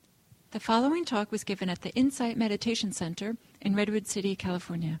The following talk was given at the Insight Meditation Center in Redwood City,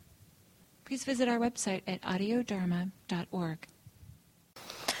 California. Please visit our website at audiodharma.org.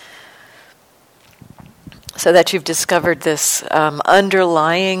 So that you've discovered this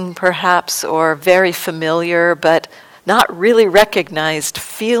underlying, perhaps, or very familiar, but not really recognized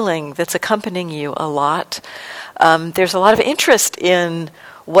feeling that's accompanying you a lot. There's a lot of interest in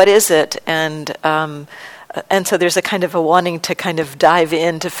what is it, and so there's a kind of a wanting to kind of dive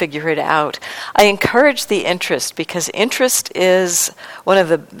in to figure it out. I encourage the interest because interest is one of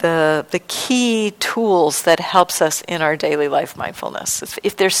the key tools that helps us in our daily life mindfulness.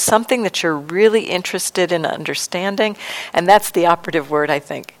 If there's something that you're really interested in understanding, and that's the operative word, I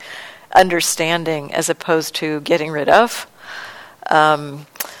think, understanding as opposed to getting rid of.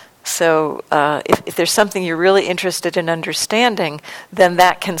 So if there's something you're really interested in understanding, then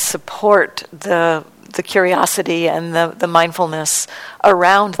that can support the curiosity and the mindfulness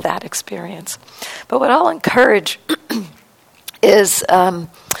around that experience. But what I'll encourage is, so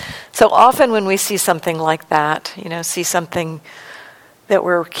often when we see something like that, see something that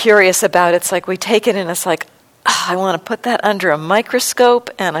we're curious about, it's like we take it and it's like, I want to put that under a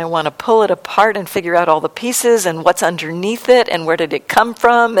microscope and I want to pull it apart and figure out all the pieces and what's underneath it and where did it come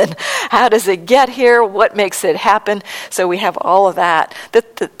from and how does it get here, what makes it happen. So we have all of that.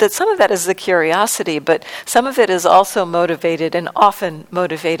 That some of that is the curiosity, but some of it is also motivated and often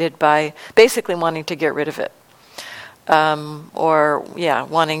motivated by basically wanting to get rid of it.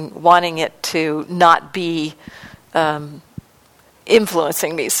 Wanting it to not be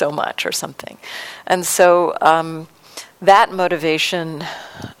influencing me so much or something. And so that motivation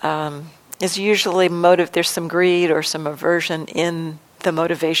is usually there's some greed or some aversion in the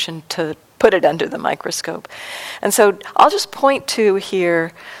motivation to put it under the microscope. And so I'll just point to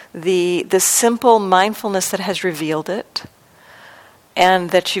here the simple mindfulness that has revealed it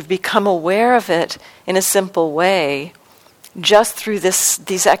and that you've become aware of it in a simple way just through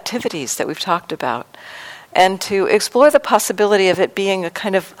these activities that we've talked about. And to explore the possibility of it being a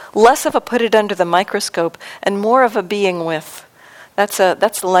kind of less of a put it under the microscope and more of a being with. That's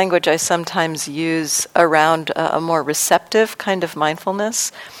the language I sometimes use around a more receptive kind of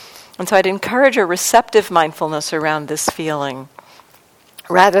mindfulness. And so I'd encourage a receptive mindfulness around this feeling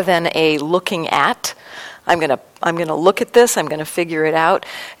rather than a looking at. I'm gonna look at this, I'm gonna figure it out.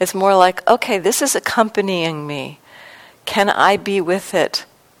 It's more like, okay, this is accompanying me. Can I be with it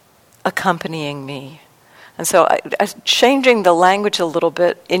accompanying me? And so changing the language a little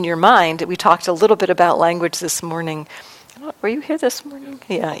bit in your mind, we talked a little bit about language this morning. Were you here this morning?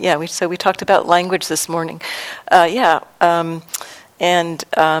 Yeah. We talked about language this morning. So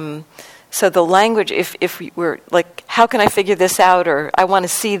the language, if we were like, how can I figure this out, or I want to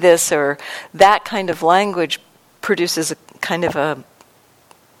see this, or that kind of language produces a kind of a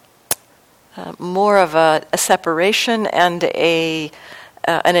more of a separation and an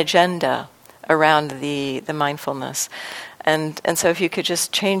agenda around the mindfulness. And so if you could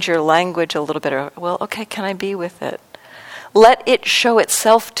just change your language a little bit, or, well, okay, can I be with it? Let it show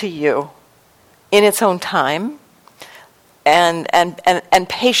itself to you in its own time. And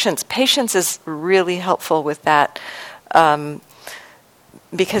patience. Patience is really helpful with that,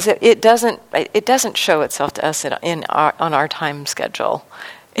 because it doesn't show itself to us on our time schedule.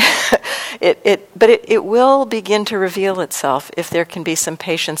 But it will begin to reveal itself if there can be some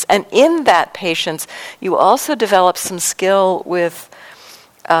patience. And in that patience, you also develop some skill with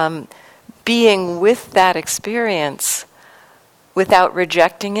being with that experience without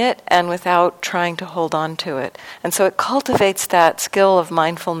rejecting it and without trying to hold on to it. And so it cultivates that skill of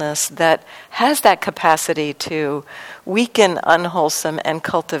mindfulness that has that capacity to weaken unwholesome and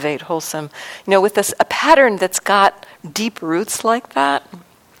cultivate wholesome. With a pattern that's got deep roots like that,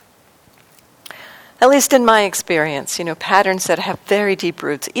 at least in my experience, patterns that have very deep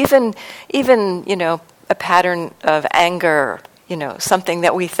roots, even a pattern of anger, something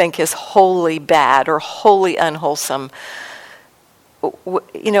that we think is wholly bad or wholly unwholesome,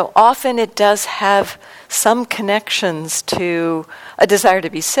 often it does have some connections to a desire to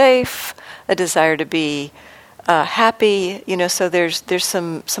be safe, a desire to be happy, so there's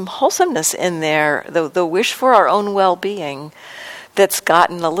some wholesomeness in there, the wish for our own well-being that's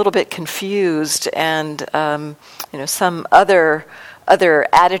gotten a little bit confused, and some other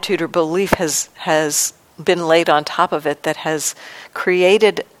attitude or belief has been laid on top of it that has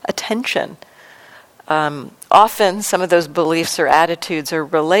created a tension. Often some of those beliefs or attitudes are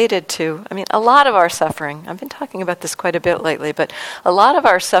related to, a lot of our suffering, I've been talking about this quite a bit lately, but a lot of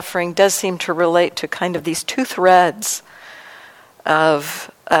our suffering does seem to relate to kind of these two threads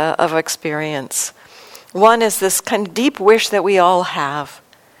of experience. One is this kind of deep wish that we all have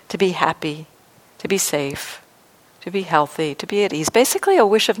to be happy, to be safe, to be healthy, to be at ease. Basically a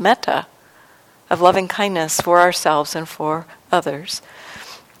wish of metta, of loving kindness for ourselves and for others.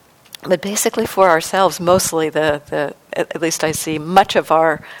 But basically for ourselves, mostly at least I see much of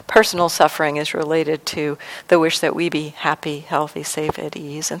our personal suffering is related to the wish that we be happy, healthy, safe, at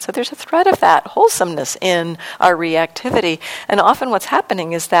ease. And so there's a thread of that wholesomeness in our reactivity. And often what's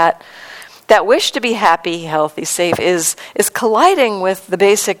happening is that wish to be happy, healthy, safe is colliding with the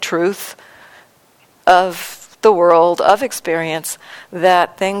basic truth of the world, of experience,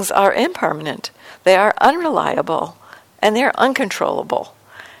 that things are impermanent, they are unreliable, and they're uncontrollable.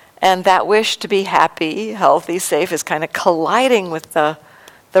 And that wish to be happy, healthy, safe is kind of colliding with the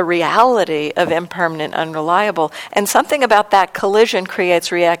reality of impermanent, unreliable. And something about that collision creates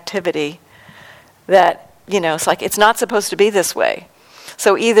reactivity that, it's like it's not supposed to be this way.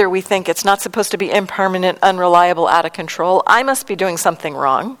 So either we think it's not supposed to be impermanent, unreliable, out of control. I must be doing something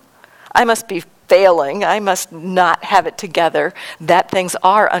wrong. I must be failing. I must not have it together. That things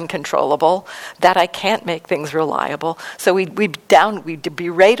are uncontrollable. That I can't make things reliable. So we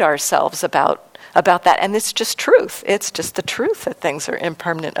berate ourselves about that. And it's just truth. It's just the truth that things are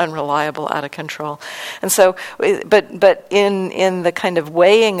impermanent, unreliable, out of control. And so, but in the kind of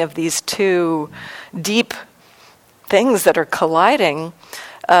weighing of these two deep things that are colliding,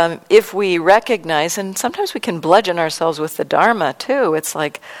 if we recognize, and sometimes we can bludgeon ourselves with the Dharma too. It's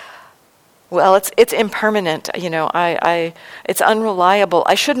like, well, it's impermanent. It's unreliable.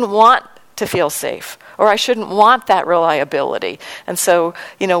 I shouldn't want to feel safe, or I shouldn't want that reliability. And so,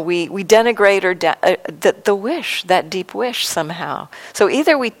 we denigrate the wish, that deep wish somehow. So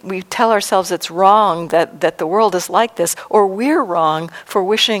either we tell ourselves it's wrong that the world is like this, or we're wrong for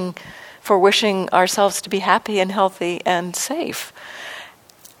wishing ourselves to be happy and healthy and safe.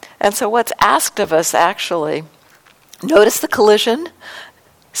 And so what's asked of us actually, notice the collision,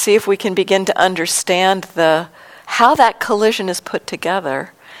 see if we can begin to understand how that collision is put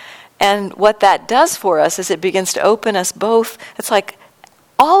together. And what that does for us is it begins to open us both. It's like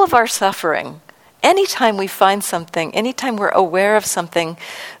all of our suffering, anytime we find something, anytime we're aware of something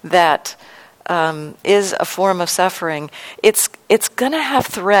that is a form of suffering, it's going to have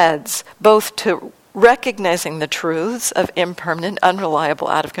threads both to recognizing the truths of impermanent, unreliable,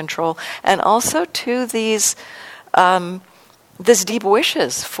 out of control, and also to these deep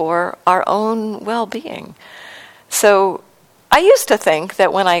wishes for our own well-being. So I used to think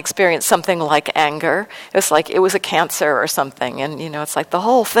that when I experienced something like anger, it was like it was a cancer or something. And, it's like the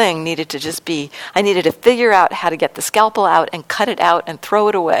whole thing needed to just be, I needed to figure out how to get the scalpel out and cut it out and throw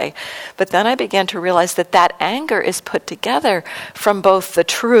it away. But then I began to realize that anger is put together from both the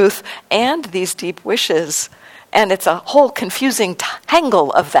truth and these deep wishes. And it's a whole confusing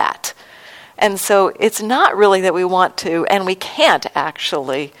tangle of that. And so it's not really that we want to, and we can't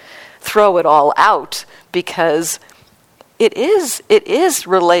actually throw it all out, because it is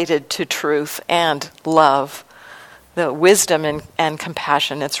related to truth and love, the wisdom and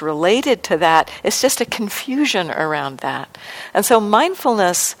compassion. It's related to that. It's just a confusion around that. And so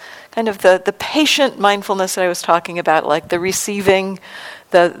mindfulness, kind of the patient mindfulness that I was talking about, like the receiving,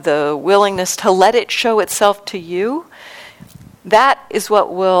 the willingness to let it show itself to you, that is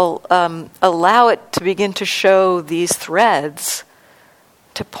what will allow it to begin to show these threads,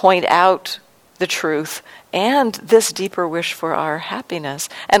 to point out the truth and this deeper wish for our happiness,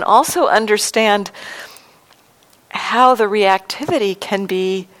 and also understand how the reactivity can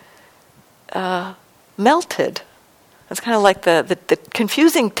be melted. It's kind of like the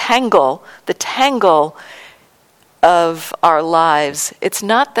confusing tangle, the tangle of our lives. It's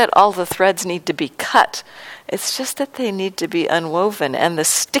not that all the threads need to be cut. It's just that they need to be unwoven, and the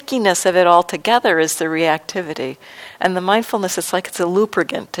stickiness of it all together is the reactivity. And the mindfulness, it's like it's a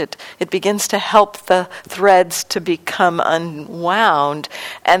lubricant. It begins to help the threads to become unwound,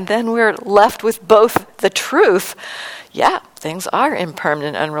 and then we're left with both the truth. Yeah, things are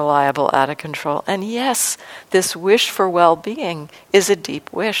impermanent, unreliable, out of control. And yes, this wish for well-being is a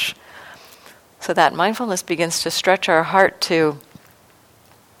deep wish. So that mindfulness begins to stretch our heart to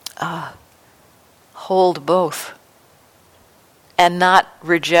hold both and not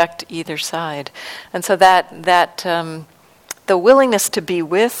reject either side. And so that the willingness to be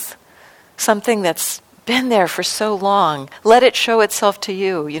with something that's been there for so long, let it show itself to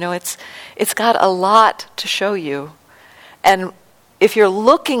you. It's got a lot to show you. And if you're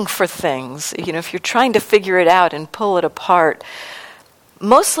looking for things, if you're trying to figure it out and pull it apart,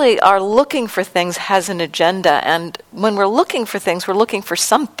 mostly our looking for things has an agenda. And when we're looking for things, we're looking for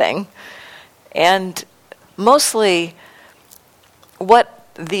something. And mostly what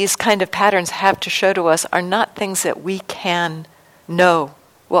these kind of patterns have to show to us are not things that we can know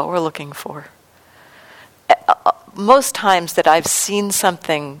what we're looking for. Most times that I've seen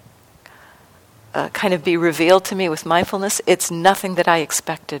something kind of be revealed to me with mindfulness, it's nothing that I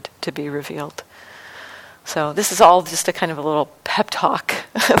expected to be revealed. So this is all just a kind of a little pep talk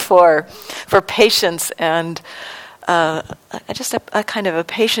for patience and just a kind of a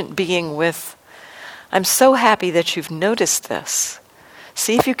patient being with, I'm so happy that you've noticed this.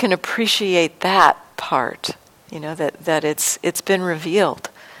 See if you can appreciate that part, that it's been revealed.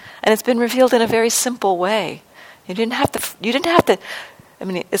 And it's been revealed in a very simple way. You didn't have to,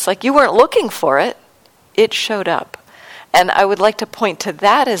 it's like you weren't looking for it. It showed up. And I would like to point to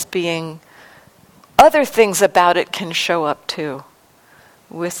that as being other things about it can show up too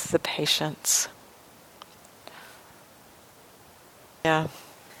with the patience. Yeah.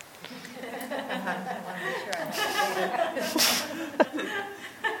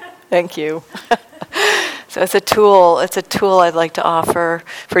 Thank you. So it's a tool I'd like to offer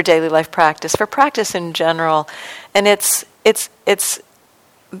for daily life practice, for practice in general. And it's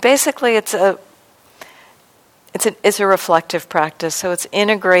basically it's a reflective practice. So it's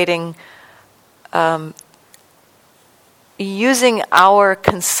integrating using our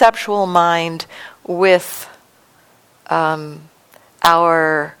conceptual mind with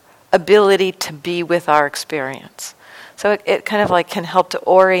our ability to be with our experience. So it kind of like can help to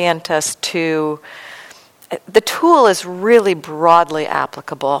orient us to, the tool is really broadly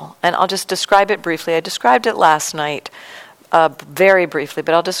applicable. And I'll just describe it briefly. I described it last night very briefly,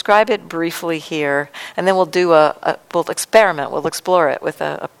 but I'll describe it briefly here. And then we'll do we'll experiment, we'll explore it with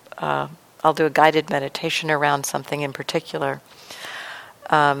I'll do a guided meditation around something in particular.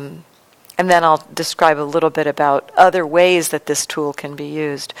 And then I'll describe a little bit about other ways that this tool can be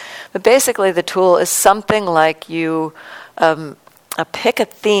used. But basically the tool is something like you pick a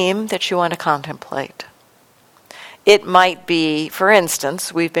theme that you want to contemplate. It might be, for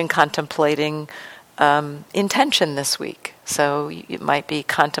instance, we've been contemplating intention this week. So it might be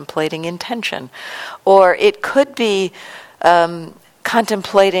contemplating intention. Or it could be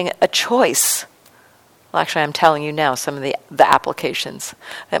contemplating a choice. Well, actually, I'm telling you now some of the applications.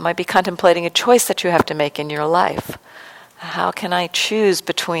 That might be contemplating a choice that you have to make in your life. How can I choose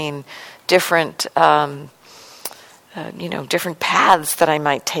between different, different paths that I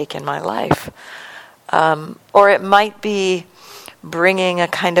might take in my life? Or it might be bringing a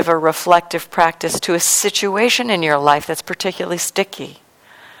kind of a reflective practice to a situation in your life that's particularly sticky.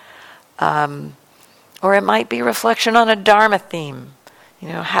 Or it might be reflection on a Dharma theme.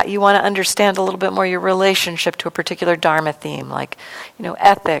 How you want to understand a little bit more your relationship to a particular Dharma theme, like,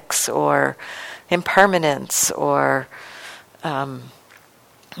 ethics or impermanence or the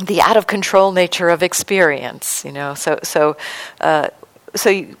out-of-control nature of experience. So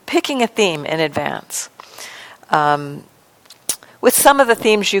picking a theme in advance. With some of the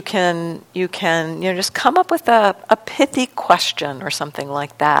themes, you can just come up with a pithy question or something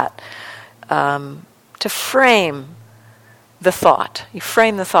like that to frame the thought. You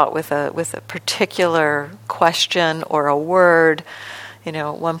frame the thought with a particular question or a word.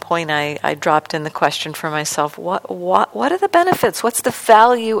 At one point I dropped in the question for myself, what are the benefits? What's the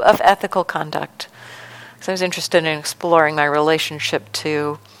value of ethical conduct? Because I was interested in exploring my relationship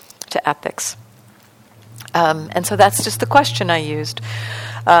to ethics. And so that's just the question I used.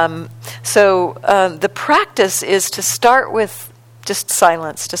 The practice is to start with just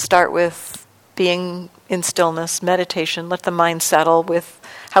silence, to start with being in stillness, meditation, let the mind settle with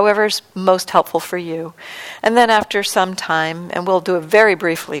however's most helpful for you. And then after some time, and we'll do it very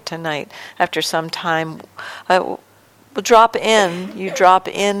briefly tonight, after some time, we'll drop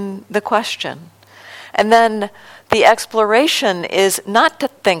in the question. And then the exploration is not to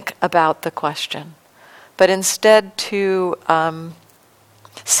think about the question, but instead to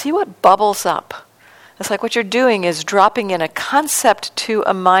see what bubbles up. It's like what you're doing is dropping in a concept to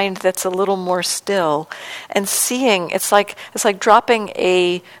a mind that's a little more still and seeing, it's like dropping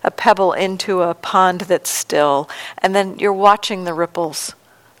a pebble into a pond that's still, and then you're watching the ripples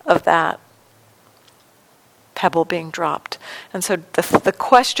of that pebble being dropped. And so the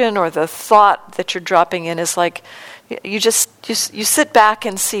question or the thought that you're dropping in is like, you sit back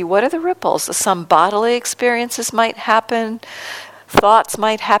and see, what are the ripples? Some bodily experiences might happen, thoughts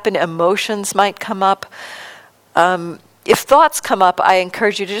might happen, emotions might come up. If thoughts come up, I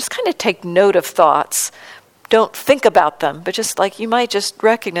encourage you to just kind of take note of thoughts. Don't think about them, but just like you might just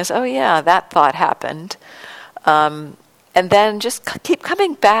recognize, oh yeah, that thought happened. And then just keep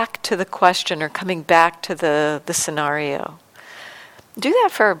coming back to the question or coming back to the scenario. Do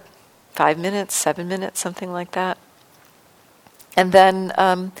that for 5 minutes, 7 minutes, something like that. And then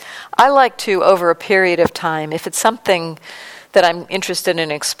I like to, over a period of time, if it's something that I'm interested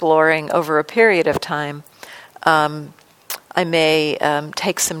in exploring over a period of time, I may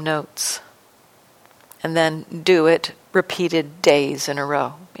take some notes and then do it repeated days in a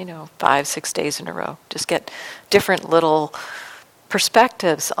row, 5, 6 days in a row. Just get different little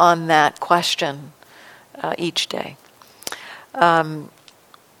perspectives on that question each day.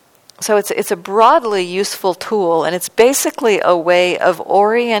 So it's a broadly useful tool, and it's basically a way of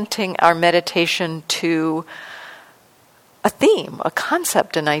orienting our meditation to a theme, a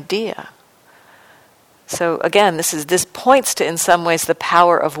concept, an idea. So again, this points to, in some ways, the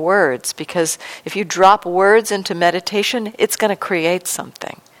power of words, because if you drop words into meditation, it's going to create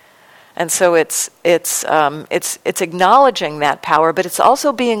something. And so it's acknowledging that power, but it's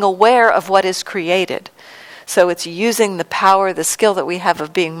also being aware of what is created. So it's using the power, the skill that we have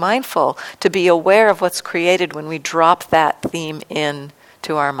of being mindful to be aware of what's created when we drop that theme in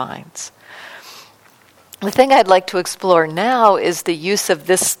to our minds. The thing I'd like to explore now is the use of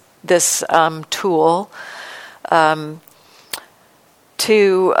this tool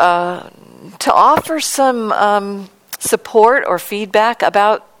to offer some support or feedback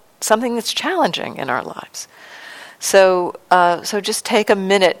about something that's challenging in our lives. So just take a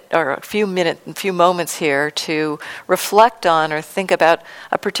minute or a few moments here to reflect on or think about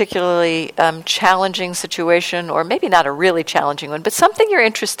a particularly challenging situation, or maybe not a really challenging one, but something you're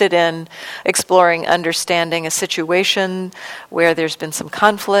interested in exploring, understanding, a situation where there's been some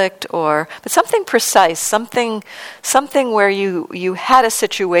conflict, but something precise, something where you had a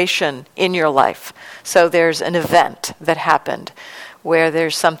situation in your life. So there's an event that happened where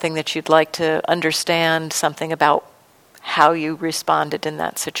there's something that you'd like to understand, something about how you responded in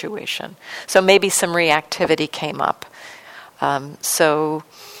that situation. So maybe some reactivity came up. So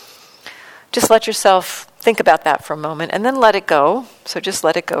just let yourself think about that for a moment and then let it go. So just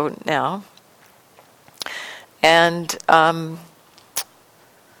let it go now. And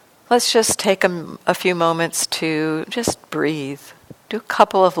let's just take a few moments to just breathe. Do a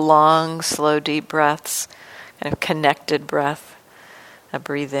couple of long, slow, deep breaths, kind of connected breath. A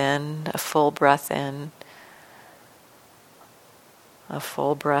breathe in, a full breath in. A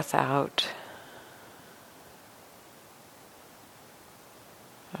full breath out.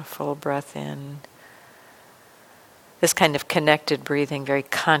 A full breath in. This kind of connected breathing, very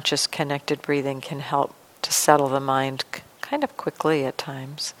conscious connected breathing, can help to settle the mind kind of quickly at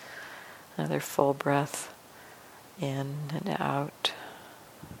times. Another full breath in and out.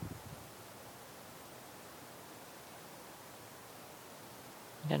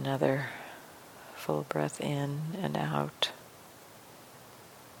 And another full breath in and out.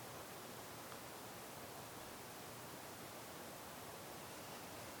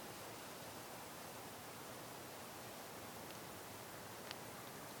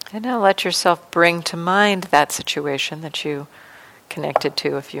 And now let yourself bring to mind that situation that you connected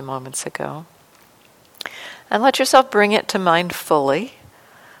to a few moments ago. And let yourself bring it to mind fully.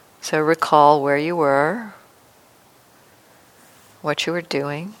 So recall where you were, what you were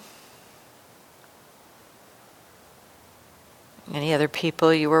doing, any other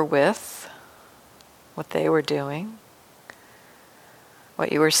people you were with, what they were doing,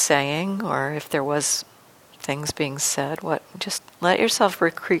 what you were saying, or if there was things being said, just let yourself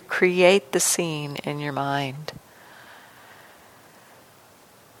create the scene in your mind.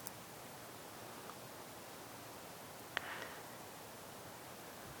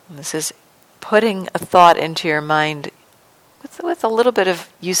 And this is putting a thought into your mind with a little bit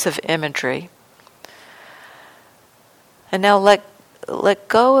of use of imagery. And now let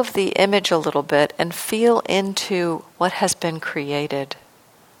go of the image a little bit and feel into what has been created.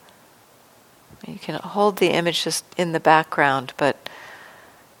 You can hold the image just in the background, but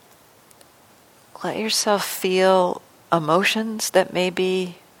let yourself feel emotions that may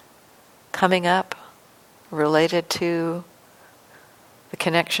be coming up related to the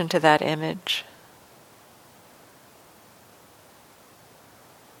connection to that image.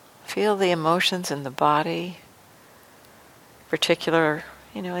 Feel the emotions in the body, particular,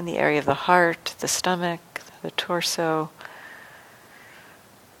 in the area of the heart, the stomach, the torso.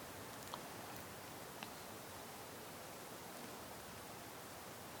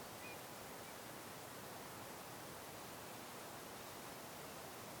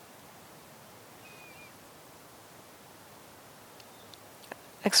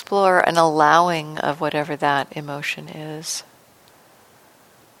 Explore an allowing of whatever that emotion is.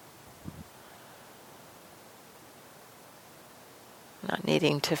 Not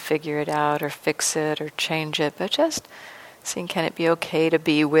needing to figure it out or fix it or change it, but just seeing, can it be okay to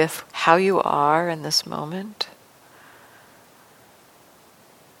be with how you are in this moment?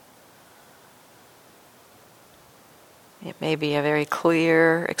 It may be a very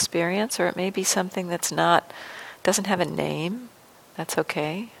clear experience, or it may be something that's not, doesn't have a name. That's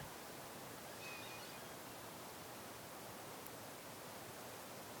okay.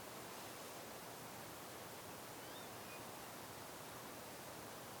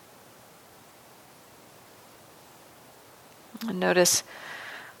 And notice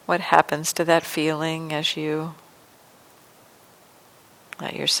what happens to that feeling as you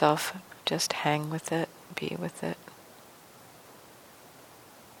let yourself just hang with it, be with it.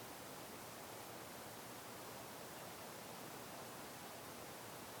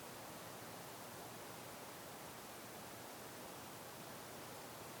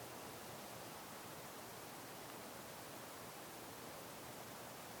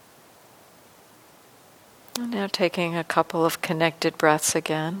 And now taking a couple of connected breaths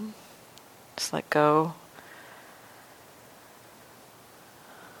again. Just let go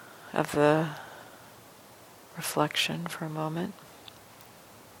of the reflection for a moment.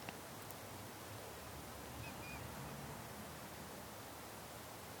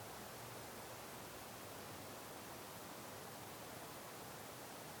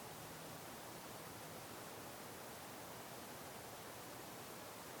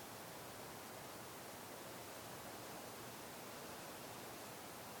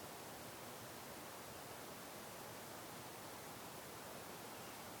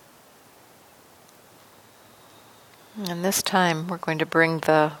 And this time we're going to bring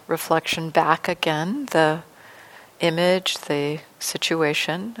the reflection back again, the image, the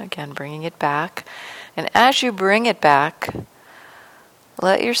situation, again bringing it back. And as you bring it back,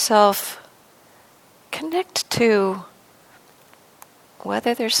 let yourself connect to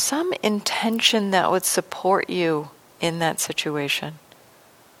whether there's some intention that would support you in that situation.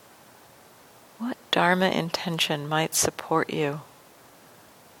 What Dharma intention might support you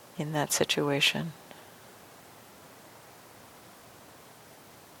in that situation?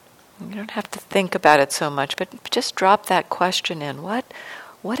 You don't have to think about it so much, but just drop that question in. What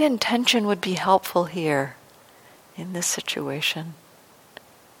intention would be helpful here in this situation?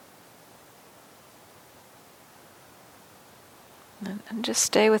 And just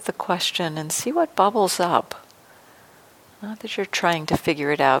stay with the question and see what bubbles up. Not that you're trying to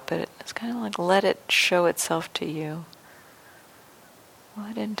figure it out, but it's kind of like let it show itself to you.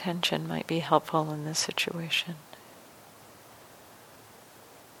 What intention might be helpful in this situation?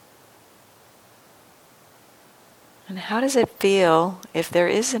 And how does it feel, if there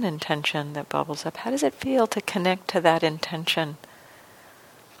is an intention that bubbles up, how does it feel to connect to that intention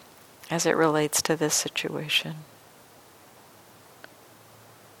as it relates to this situation?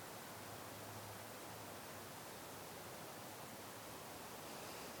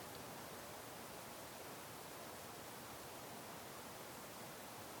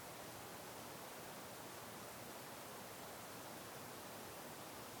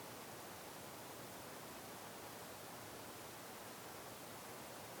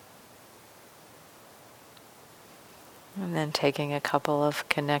 And then taking a couple of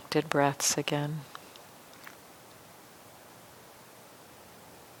connected breaths again.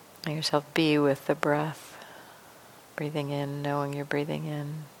 Let yourself be with the breath. Breathing in, knowing you're breathing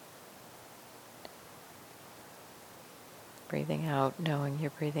in. Breathing out, knowing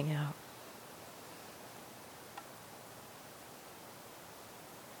you're breathing out.